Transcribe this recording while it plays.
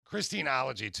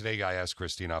Christineology. Today, I asked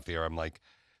Christine off the air. I'm like,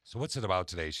 so what's it about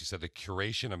today? She said the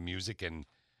curation of music and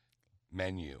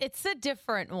menu. It's a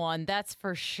different one, that's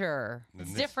for sure.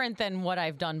 It's different than what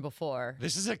I've done before.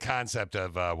 This is a concept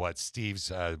of what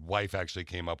Steve's wife actually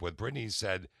came up with. Brittany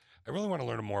said, I really want to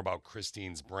learn more about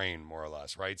Christine's brain, more or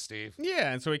less. Right, Steve?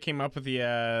 Yeah, and so we came up with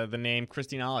the name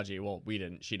Christineology. Well, we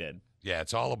didn't. She did. Yeah,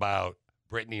 it's all about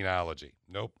Brittanyology.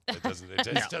 Nope, it doesn't. It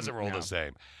just doesn't roll the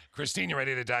same. Christine, you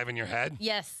ready to dive in your head?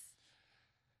 Yes.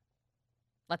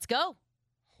 Let's go.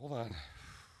 Hold on.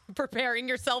 Preparing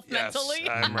yourself mentally.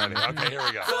 I'm ready. Okay, here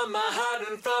we go. From my heart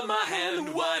and from my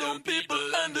hand, why don't people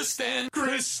understand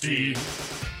Christine?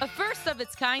 A first of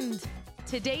its kind,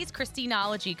 today's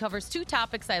Christineology covers two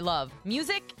topics I love,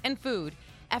 music and food.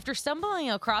 After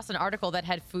stumbling across an article that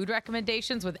had food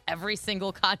recommendations with every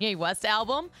single Kanye West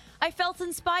album, I felt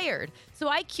inspired. So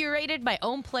I curated my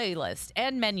own playlist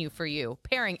and menu for you,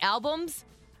 pairing albums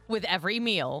with every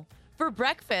meal. For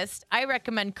breakfast, I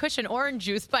recommend Cushion Orange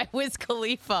Juice by Wiz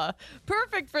Khalifa.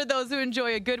 Perfect for those who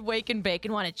enjoy a good wake and bake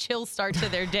and want a chill start to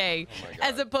their day,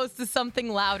 as opposed to something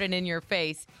loud and in your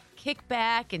face. Kick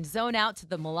back and zone out to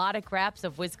the melodic raps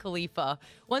of Wiz Khalifa.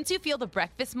 Once you feel the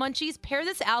breakfast munchies, pair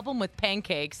this album with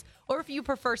pancakes. Or if you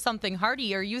prefer something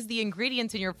heartier, use the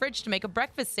ingredients in your fridge to make a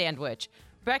breakfast sandwich.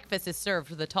 Breakfast is served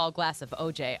with a tall glass of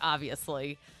OJ,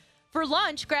 obviously. For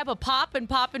lunch, grab a Pop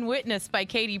and Witness by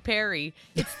Katy Perry.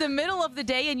 It's the middle of the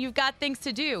day and you've got things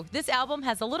to do. This album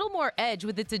has a little more edge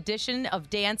with its addition of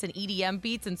dance and EDM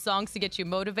beats and songs to get you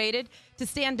motivated to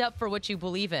stand up for what you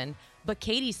believe in. But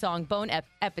Katy's song Bon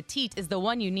Appetit is the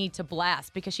one you need to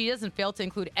blast because she doesn't fail to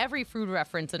include every food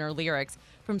reference in her lyrics,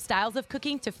 from styles of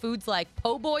cooking to foods like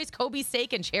po' boys, Kobe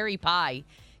steak, and cherry pie.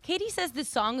 Katy says this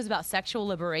song is about sexual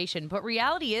liberation, but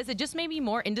reality is it just made me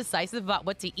more indecisive about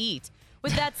what to eat.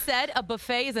 With that said, a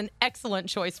buffet is an excellent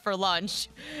choice for lunch.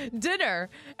 Dinner.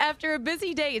 After a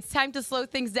busy day, it's time to slow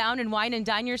things down and wine and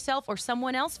dine yourself or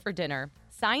someone else for dinner.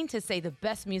 Scientists say the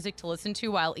best music to listen to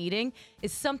while eating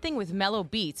is something with mellow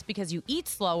beats because you eat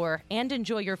slower and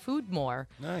enjoy your food more.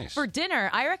 Nice. For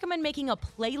dinner, I recommend making a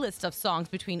playlist of songs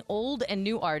between old and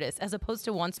new artists as opposed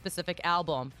to one specific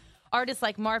album. Artists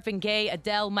like Marvin Gaye,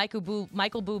 Adele, Michael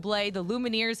Bublé, The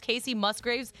Lumineers, Casey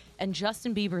Musgraves, and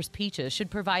Justin Bieber's Peaches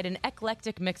should provide an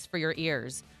eclectic mix for your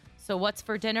ears. So what's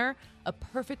for dinner? A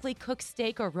perfectly cooked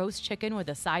steak or roast chicken with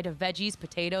a side of veggies,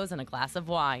 potatoes, and a glass of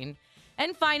wine.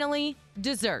 And finally,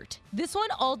 dessert. This one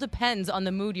all depends on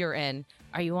the mood you're in.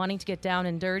 Are you wanting to get down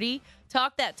and dirty?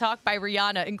 Talk That Talk by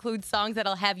Rihanna includes songs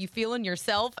that'll have you feeling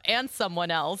yourself and someone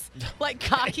else, like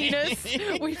Cockiness,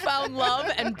 We Found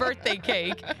Love, and Birthday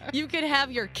Cake. You can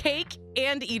have your cake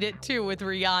and eat it too with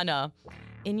Rihanna.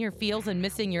 In your feels and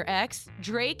missing your ex,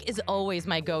 Drake is always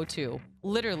my go-to.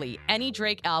 Literally, any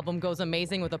Drake album goes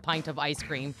amazing with a pint of ice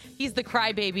cream. He's the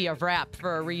crybaby of rap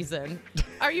for a reason.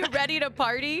 Are you ready to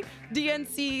party?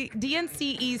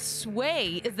 DNCE's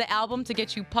Sway is the album to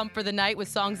get you pumped for the night with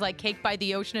songs like Cake by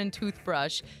the Ocean and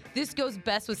Toothbrush. This goes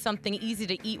best with something easy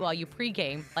to eat while you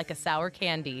pregame, like a sour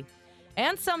candy.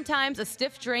 And sometimes a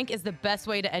stiff drink is the best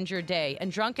way to end your day.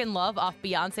 And Drunken Love off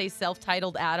Beyonce's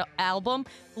self-titled album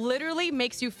literally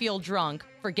makes you feel drunk.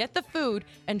 Forget the food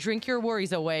and drink your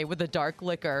worries away with a dark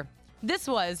liquor. This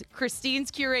was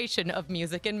Christine's curation of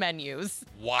music and menus.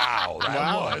 Wow,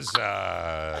 that was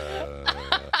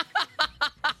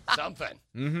something.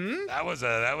 Mm-hmm. That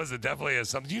was definitely a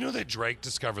something. Do you know that Drake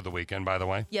discovered The Weeknd, by the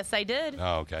way? Yes, I did.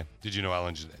 Oh, okay. Did you know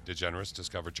Ellen DeGeneres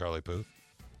discovered Charlie Puth?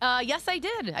 Yes, I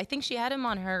did. I think she had him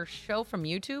on her show from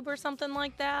YouTube or something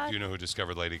like that. Do you know who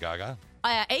discovered Lady Gaga?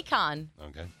 Akon.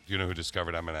 Okay. Do you know who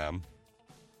discovered Eminem?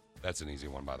 That's an easy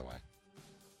one, by the way.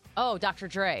 Oh, Dr.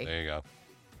 Dre. There you go.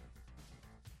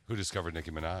 Who discovered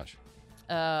Nicki Minaj?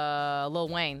 Lil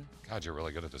Wayne. God, you're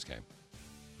really good at this game.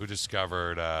 Who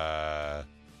discovered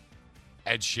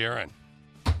Ed Sheeran?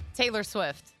 Taylor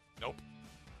Swift. Nope.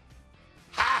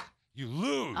 Ha! You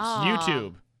lose.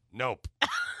 YouTube. Nope.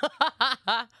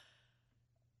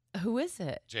 Who is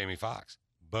it? Jamie Foxx.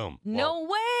 Boom. No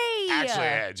way.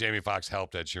 Actually, Jamie Foxx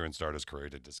helped Ed Sheeran start his career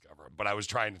to discover him, but I was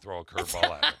trying to throw a curveball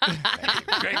at him.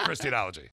 Great Christineology.